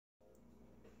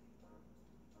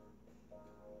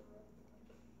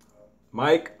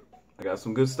Mike, I got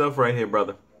some good stuff right here,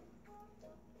 brother.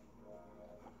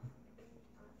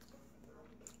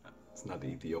 It's not the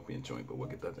Ethiopian joint, but we'll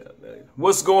get that later.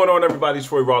 What's going on, everybody? It's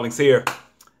Rawlings here.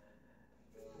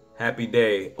 Happy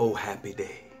day. Oh, happy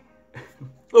day.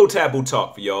 Little taboo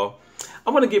talk for y'all.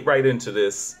 I'm going to get right into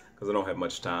this because I don't have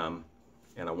much time.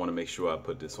 And I want to make sure I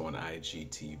put this on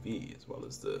IGTV as well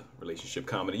as the relationship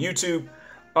comedy YouTube.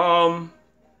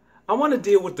 I want to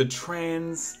deal with the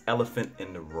trans elephant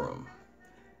in the room.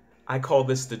 I call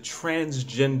this the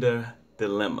transgender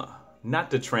dilemma, not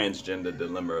the transgender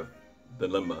dilemma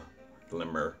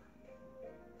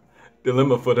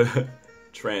for the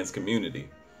trans community.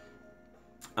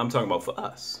 I'm talking about for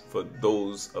us, for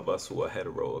those of us who are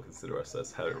hetero or consider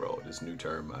ourselves hetero. This new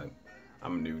term,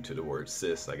 I'm new to the word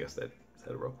cis. I guess that's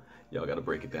hetero. Y'all got to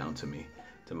break it down to me,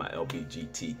 to my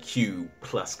LGBTQ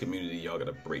plus community. Y'all got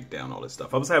to break down all this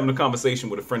stuff. I was having a conversation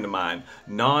with a friend of mine,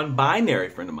 non-binary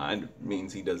friend of mine.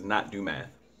 Means he does not do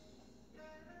math.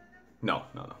 No.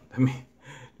 I mean,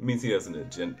 it means he doesn't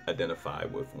identify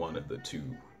with one of the two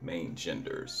main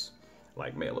genders,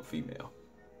 like male or female.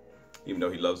 Even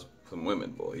though he loves some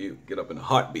women, boy, he'll get up in a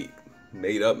heartbeat,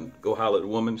 made up, and go holler at a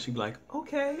woman. She'd be like,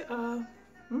 okay, I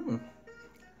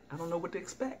don't know what to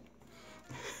expect.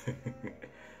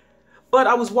 But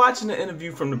I was watching an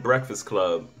interview from the Breakfast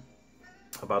Club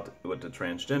with the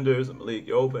transgenders and Malik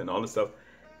Yoba and all this stuff.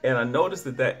 And I noticed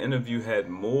that interview had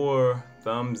more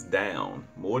thumbs down,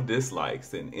 more dislikes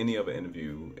than any other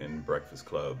interview in Breakfast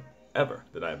Club ever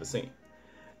that I ever seen.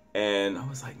 And I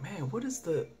was like, man, what is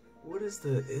the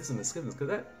ism and schisms?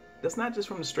 Because that's not just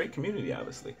from the straight community,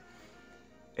 obviously.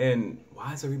 And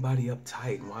why is everybody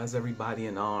uptight? And why is everybody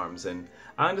in arms? And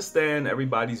I understand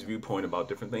everybody's viewpoint about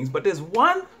different things, but there's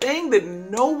one thing that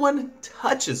no one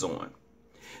touches on.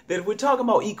 That if we're talking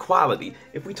about equality,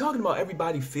 if we're talking about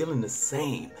everybody feeling the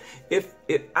same,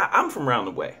 I'm from around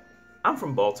the way. I'm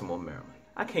from Baltimore, Maryland.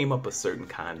 I came up a certain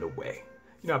kind of way.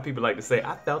 You know how people like to say,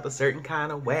 I felt a certain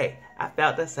kind of way. I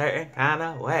felt a certain kind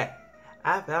of way.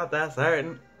 I felt a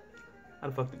certain... How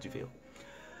the fuck did you feel?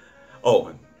 Oh,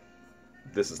 and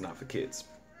this is not for kids.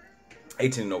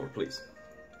 18 and over, please.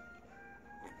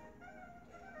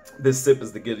 This sip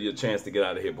is to give you a chance to get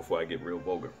out of here before I get real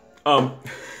vulgar.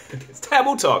 It's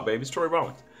taboo talk, baby. It's Troy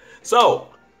Rawlings. So,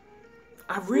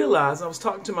 I realized, I was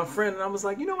talking to my friend, and I was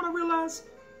like, you know what I realized?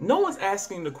 No one's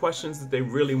asking the questions that they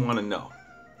really want to know.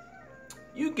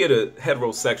 You get a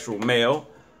heterosexual male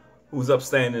who's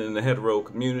upstanding in the hetero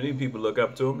community. People look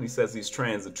up to him. He says he's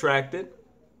trans attracted.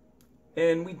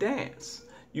 And we dance.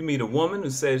 You meet a woman who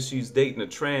says she's dating a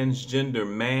transgender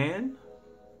man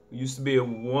who used to be a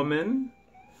woman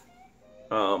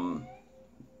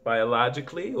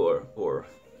biologically or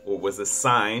was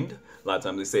assigned. A lot of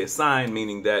times they say assigned,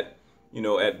 meaning that, you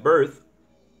know, at birth,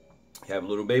 you have a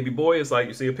little baby boy, it's like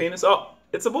you see a penis, oh,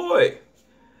 it's a boy.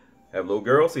 Have a little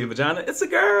girl, see a vagina, it's a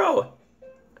girl.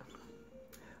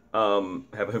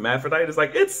 Have a hermaphrodite, it's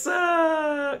like, it's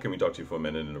can we talk to you for a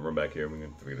minute in the room back here? We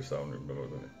can figure this out.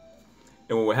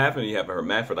 And what happens, you have a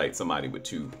hermaphrodite, somebody with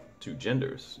two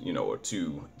genders, you know, or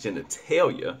two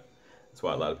genitalia. That's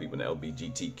why a lot of people in the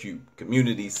LGBTQ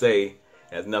community say it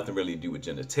has nothing really to do with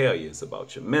genitalia. It's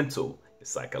about your mental, your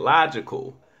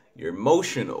psychological, your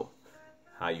emotional,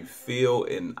 how you feel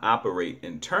and operate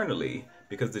internally,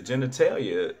 because the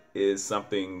genitalia is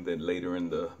something that later in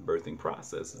the birthing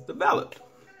process is developed.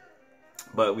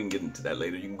 But we can get into that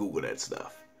later. You can Google that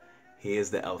stuff. Here's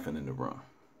the elephant in the room.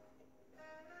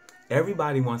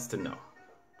 Everybody wants to know.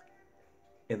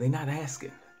 And they're not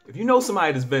asking. If you know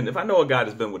somebody if I know a guy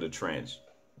that's been with a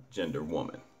transgender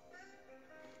woman,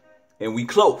 and we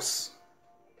close,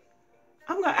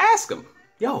 I'm going to ask him,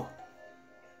 yo,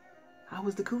 how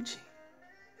was the coochie?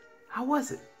 How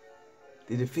was it?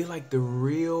 Did it feel like the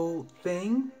real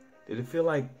thing? Did it feel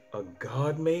like a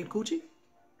God-made coochie?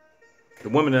 The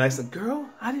woman that asked him, girl,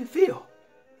 how did it feel?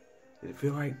 Did it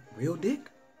feel like real dick?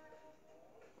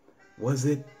 Was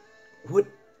it, what?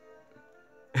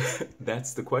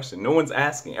 That's the question. No one's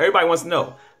asking. Everybody wants to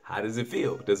know, how does it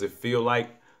feel? Does it feel like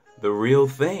the real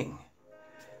thing?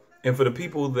 And for the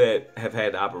people that have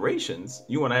had operations,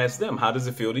 you want to ask them, how does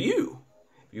it feel to you?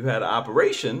 If you had an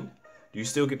operation, do you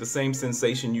still get the same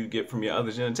sensation you get from your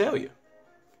other genitalia?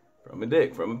 From a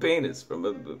dick, from a penis, from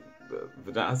a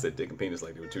vagina. I said dick and penis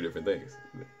like they were two different things.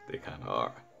 They kind of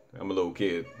are. I'm a little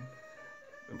kid.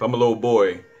 If I'm a little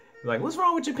boy, like, what's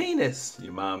wrong with your penis?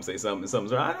 Your mom say something's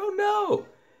wrong. I don't know.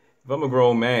 If I'm a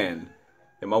grown man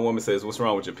and my woman says, what's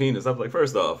wrong with your penis? I'm like,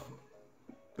 first off,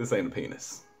 this ain't a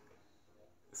penis.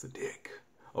 It's a dick.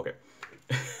 Okay.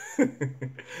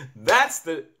 That's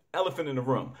the Elephant in the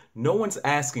room. No one's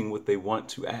asking what they want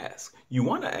to ask. You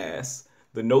want to ask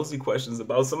the nosy questions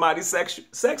about somebody's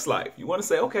sex life. You want to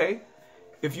say, okay,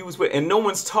 if you was with, and no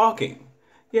one's talking.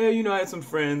 Yeah, you know, I had some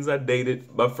friends I dated.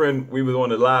 My friend, we were on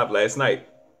the live last night.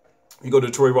 You go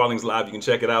to Troy Rawlings live, you can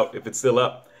check it out if it's still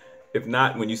up. If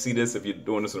not, when you see this, if you're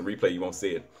doing this on a replay, you won't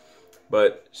see it.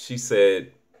 But she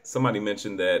said, somebody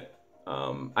mentioned that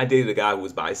I dated a guy who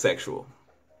was bisexual.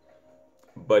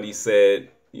 But he said,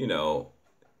 you know,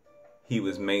 he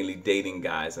was mainly dating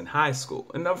guys in high school.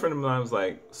 Another friend of mine was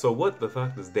like, so what the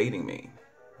fuck does dating mean?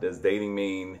 Does dating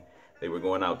mean they were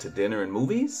going out to dinner and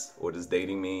movies? Or does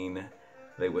dating mean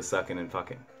they were sucking and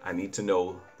fucking? I need to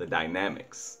know the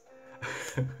dynamics.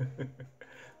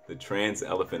 The trans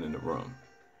elephant in the room.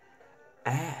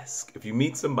 Ask. If you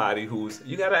meet somebody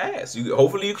you gotta ask.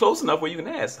 Hopefully you're close enough where you can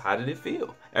ask, how did it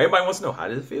feel? Everybody wants to know, how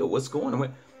did it feel? What's going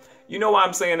on? You know why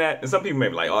I'm saying that? And some people may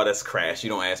be like, oh, that's crash. You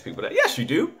don't ask people that. Yes, you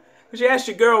do. Because you asked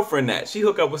your girlfriend that. She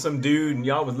hooked up with some dude and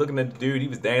y'all was looking at the dude. He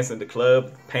was dancing at the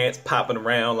club, pants popping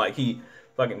around like he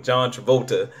fucking John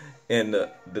Travolta in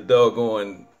the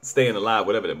doggone Staying Alive,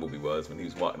 whatever that movie was, when he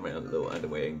was walking around in a little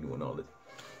underwear and doing all this.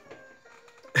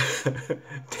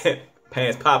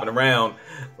 Pants popping around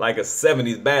like a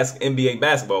 70s NBA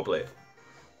basketball player.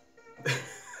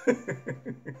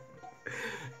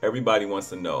 Everybody wants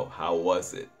to know, how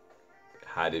was it?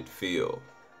 How did it feel?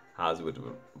 How's it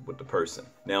with the person?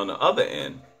 Now, on the other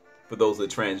end, for those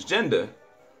that are transgender,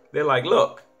 they're like,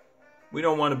 look, we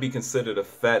don't want to be considered a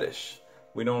fetish.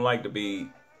 We don't like to be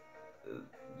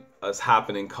us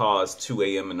hopping in cars 2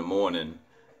 a.m. in the morning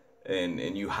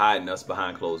and you hiding us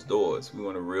behind closed doors. We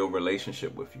want a real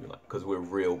relationship with you because we're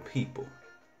real people.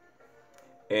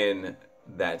 And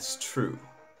that's true.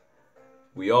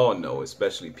 We all know,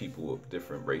 especially people of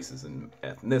different races and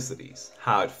ethnicities,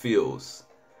 how it feels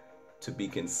to be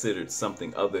considered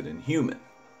something other than human.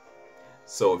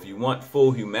 So if you want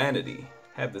full humanity,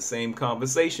 have the same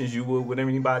conversations you would with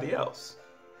anybody else.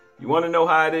 You want to know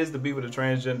how it is to be with a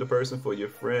transgender person for your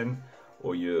friend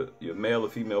or your male or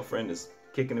female friend is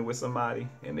kicking it with somebody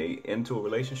and they into a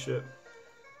relationship?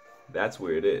 That's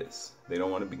where it is. They don't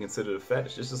want to be considered a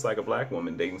fetish. It's just like a black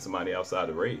woman dating somebody outside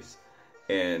of race.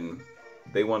 And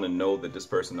they want to know that this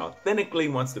person authentically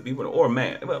wants to be with them. Or a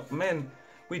man. Well, men,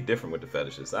 we different with the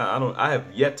fetishes. I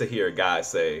have yet to hear a guy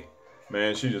say,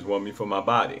 man, she just want me for my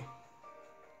body.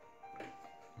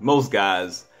 Most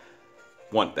guys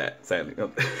want that, sadly.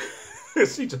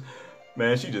 she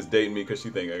just dating me because she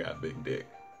think I got a big dick.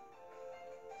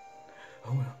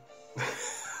 Oh well.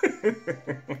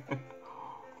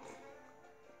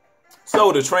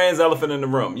 So the trans elephant in the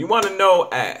room. You want to know?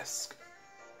 Ask.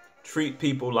 Treat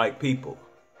people like people.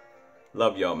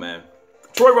 Love y'all, man.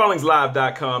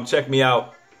 TroyRawlingsLive.com. Check me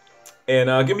out.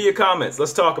 And give me your comments.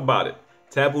 Let's talk about it.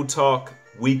 Taboo Talk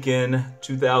Weekend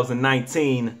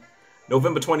 2019.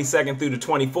 November 22nd through the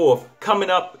 24th.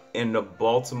 Coming up in the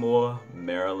Baltimore,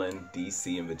 Maryland,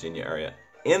 D.C. and Virginia area.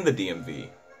 In the DMV.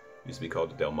 Used to be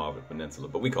called the Delmarva Peninsula,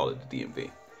 but we call it the DMV.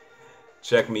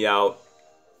 Check me out.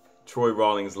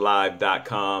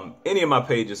 TroyRawlingsLive.com. Any of my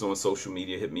pages on social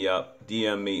media, hit me up,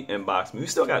 DM me, inbox me. We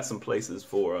still got some places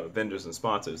for vendors and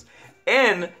sponsors.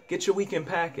 And get your weekend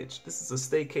package. This is a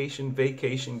staycation,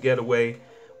 vacation, getaway.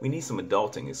 We need some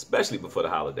adulting, especially before the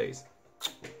holidays.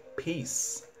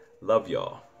 Peace. Love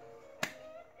y'all.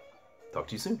 Talk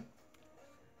to you soon.